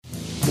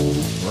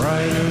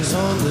Riders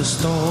on the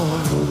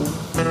storm.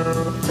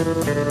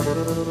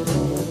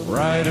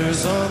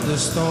 Riders on the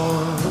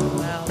storm.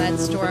 Well, that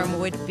storm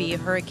would be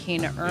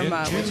Hurricane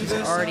Irma, which has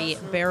already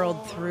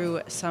barreled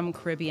through some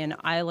Caribbean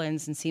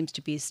islands and seems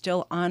to be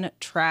still on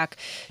track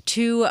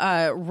to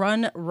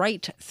run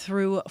right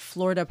through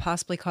Florida,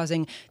 possibly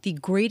causing the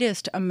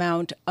greatest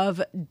amount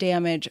of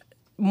damage,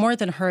 more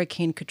than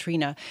Hurricane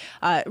Katrina.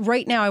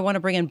 Right now, I want to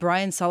bring in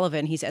Brian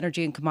Sullivan. He's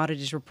energy and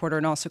commodities reporter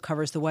and also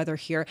covers the weather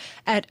here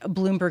at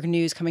Bloomberg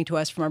News, coming to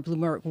us from our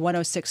Bloomberg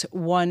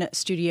 106.1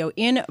 studio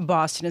in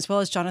Boston, as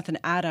well as Jonathan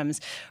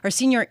Adams, our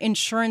senior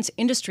insurance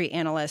industry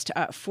analyst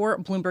for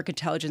Bloomberg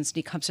Intelligence. And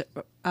he comes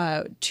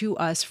to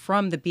us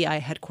from the BI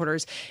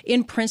headquarters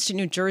in Princeton,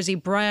 New Jersey.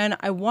 Brian,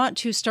 I want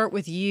to start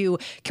with you.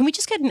 Can we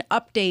just get an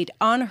update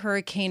on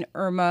Hurricane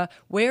Irma,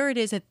 where it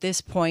is at this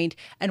point,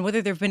 and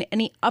whether there have been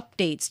any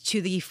updates to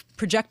the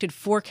projected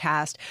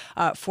forecast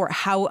for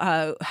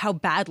how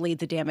badly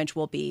the damage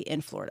will be in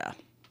Florida?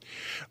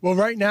 Well,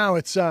 right now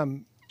it's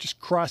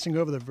just crossing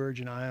over the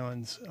Virgin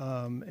Islands,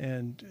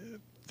 and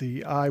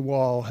the eye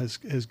wall has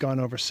gone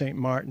over St.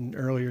 Martin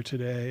earlier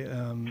today,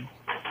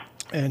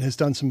 and has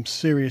done some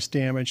serious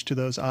damage to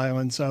those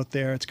islands out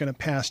there. It's going to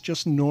pass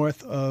just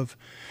north of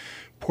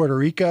Puerto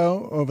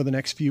Rico over the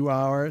next few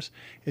hours.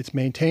 It's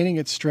maintaining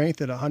its strength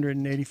at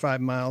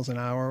 185 miles an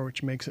hour,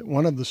 which makes it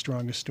one of the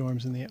strongest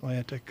storms in the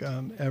Atlantic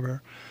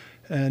ever.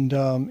 And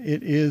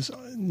it is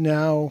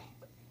now,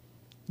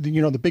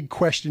 the big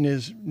question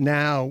is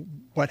now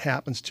what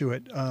happens to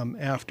it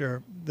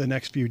after the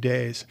next few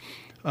days.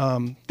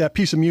 That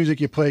piece of music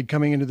you played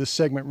coming into this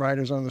segment,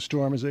 Riders on the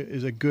Storm, is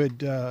a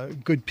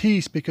good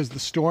piece, because the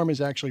storm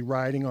is actually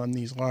riding on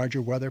these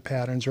larger weather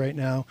patterns right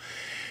now.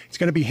 It's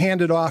going to be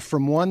handed off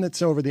from one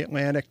that's over the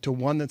Atlantic to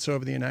one that's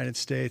over the United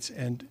States,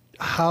 and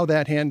how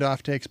that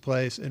handoff takes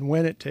place and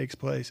when it takes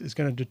place is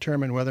going to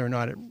determine whether or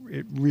not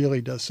it really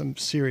does some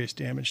serious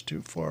damage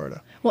to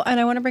Florida. Well,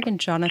 and I want to bring in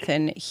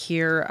Jonathan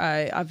here.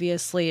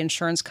 Obviously,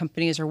 insurance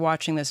companies are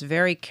watching this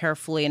very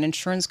carefully, and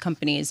insurance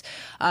companies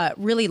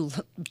really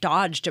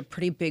dodged a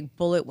pretty big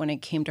bullet when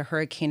it came to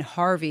Hurricane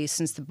Harvey,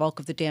 since the bulk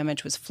of the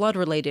damage was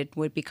flood-related,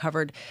 would be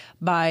covered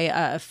by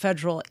a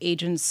federal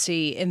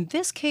agency. In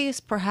this case,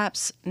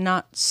 perhaps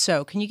not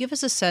so. Can you give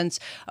us a sense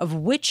of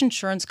which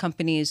insurance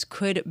companies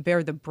could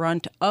bear the brunt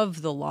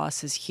of the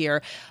losses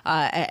here,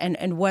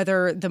 and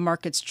whether the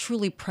market's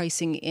truly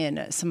pricing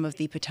in some of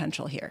the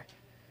potential here?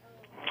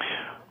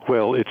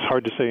 Well, it's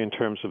hard to say in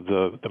terms of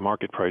the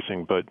market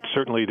pricing, but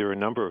certainly there are a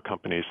number of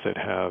companies that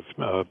have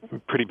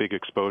pretty big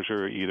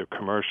exposure, either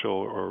commercial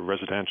or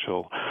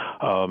residential.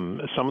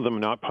 Some of them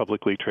not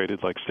publicly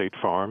traded, like State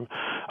Farm,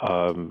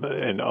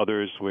 and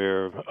others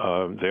where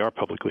they are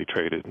publicly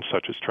traded,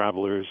 such as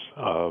Travelers.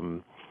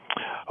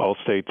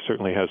 Allstate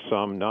certainly has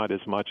some, not as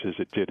much as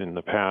it did in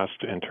the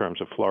past in terms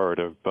of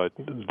Florida, but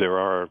there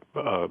are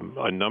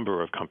a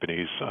number of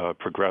companies,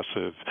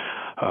 Progressive,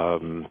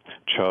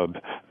 Chubb,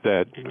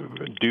 that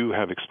do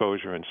have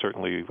exposure and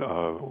certainly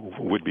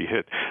would be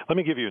hit. Let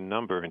me give you a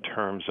number in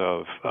terms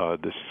of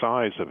the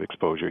size of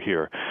exposure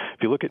here.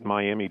 If you look at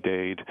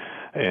Miami-Dade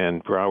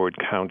and Broward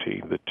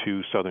County, the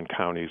two southern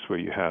counties where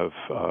you have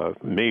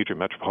major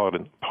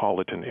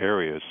metropolitan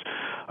areas,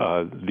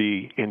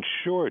 the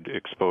insured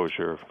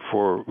exposure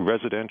for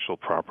residential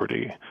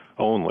property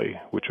only,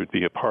 which would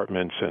be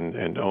apartments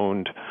and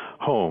owned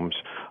homes,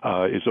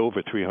 is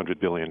over $300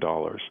 billion.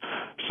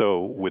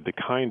 So with the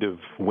kind of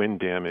wind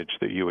damage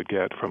that you would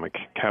get from a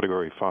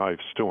Category 5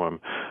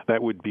 storm,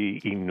 that would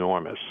be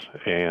enormous,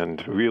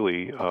 and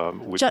really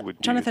would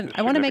Jonathan, be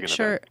I want to make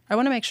sure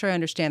I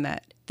understand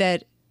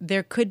that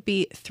there could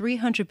be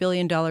 $300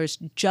 billion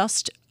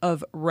just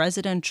of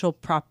residential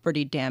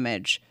property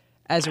damage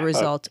as a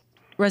result,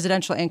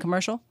 residential and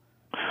commercial?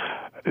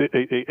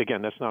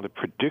 Again, that's not a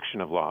prediction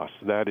of loss.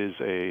 That is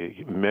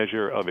a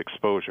measure of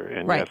exposure,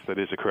 and right. Yes, that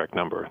is a correct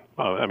number.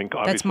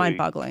 That's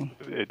mind-boggling.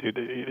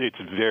 It's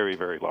very,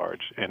 very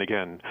large. And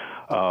again,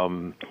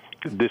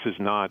 this is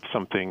not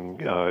something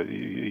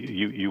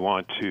you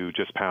want to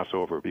just pass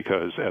over,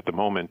 because at the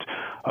moment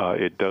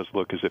it does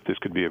look as if this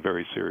could be a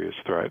very serious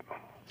threat.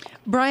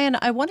 Brian,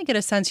 I want to get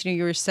a sense,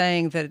 you were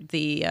saying that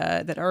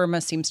that Irma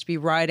seems to be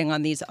riding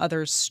on these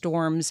other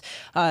storms.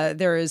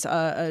 There is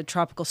a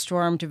tropical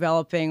storm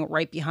developing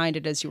right behind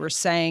it, as you were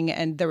saying,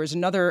 and there was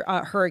another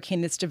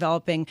hurricane that's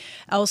developing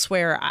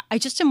elsewhere. I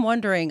just am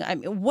wondering,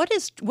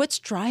 what's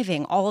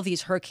driving all of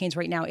these hurricanes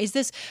right now? Is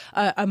this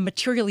a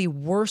materially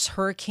worse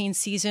hurricane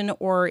season,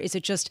 or is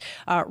it just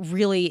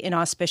really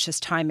inauspicious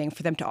timing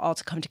for them to all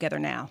come together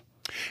now?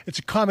 It's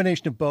a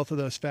combination of both of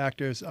those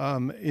factors.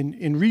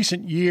 In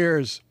recent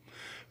years,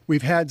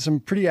 we've had some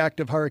pretty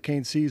active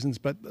hurricane seasons,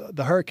 but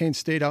the hurricanes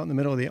stayed out in the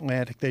middle of the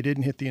Atlantic. They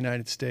didn't hit the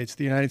United States.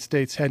 The United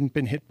States hadn't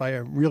been hit by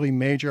a really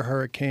major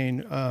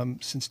hurricane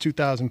since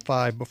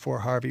 2005, before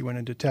Harvey went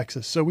into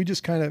Texas. So we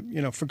just kind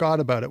of,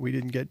 forgot about it. We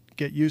didn't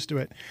get used to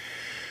it.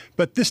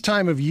 But this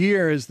time of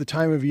year is the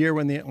time of year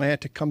when the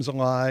Atlantic comes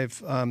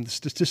alive. The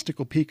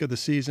statistical peak of the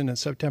season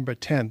is September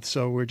 10th,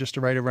 so we're just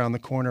right around the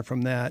corner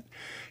from that.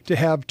 To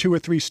have 2 or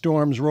 3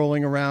 storms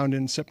rolling around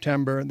in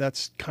September,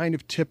 that's kind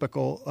of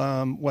typical.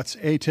 What's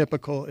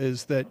atypical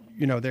is that,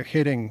 they're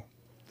hitting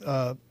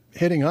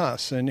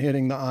us and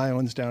hitting the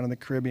islands down in the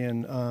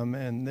Caribbean,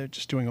 and they're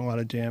just doing a lot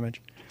of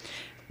damage.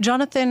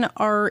 Jonathan,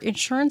 are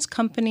insurance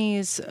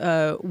companies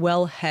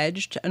well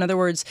hedged? In other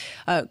words,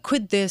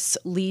 could this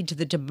lead to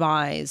the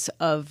demise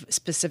of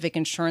specific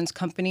insurance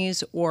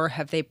companies, or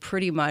have they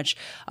pretty much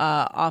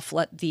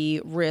offlet the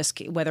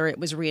risk, whether it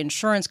was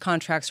reinsurance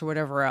contracts or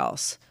whatever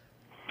else?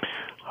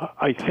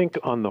 I think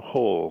on the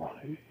whole,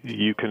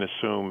 you can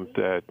assume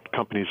that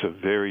companies are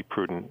very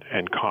prudent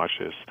and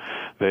cautious.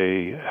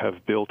 They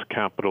have built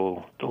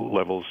capital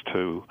levels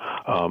to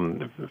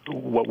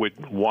what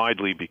would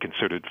widely be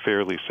considered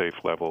fairly safe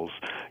levels.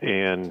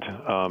 And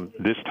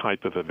this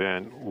type of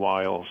event,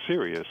 while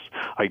serious,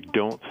 I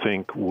don't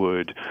think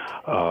would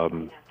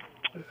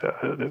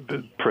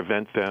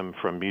prevent them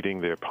from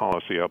meeting their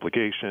policy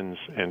obligations,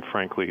 and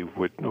frankly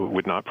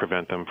would not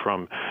prevent them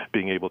from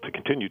being able to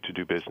continue to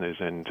do business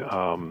and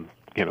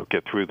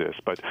get through this.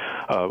 But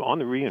on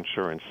the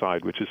reinsurance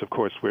side, which is of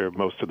course where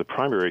most of the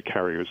primary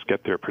carriers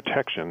get their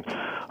protection,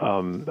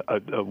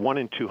 a 1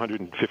 in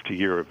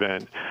 250-year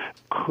event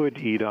could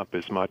eat up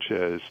as much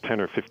as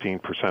 10 or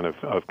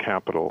 15% of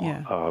capital.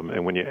 Yeah.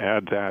 And when you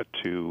add that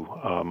to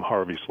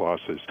Harvey's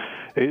losses,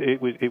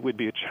 it would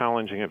be a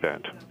challenging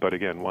event. But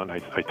again, one I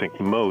think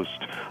most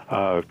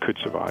could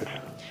survive.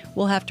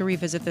 We'll have to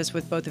revisit this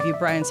with both of you.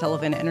 Brian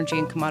Sullivan, energy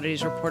and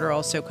commodities reporter,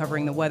 also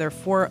covering the weather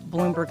for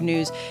Bloomberg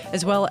News,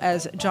 as well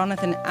as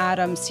Jonathan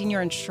Adams,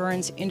 senior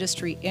insurance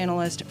industry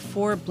analyst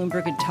for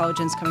Bloomberg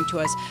Intelligence, coming to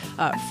us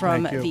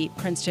from the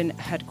Princeton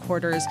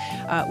headquarters.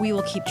 We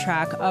will keep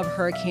track of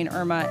Hurricane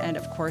Irma and,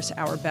 of course,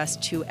 our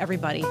best to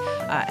everybody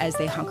as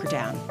they hunker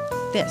down.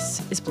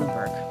 This is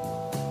Bloomberg.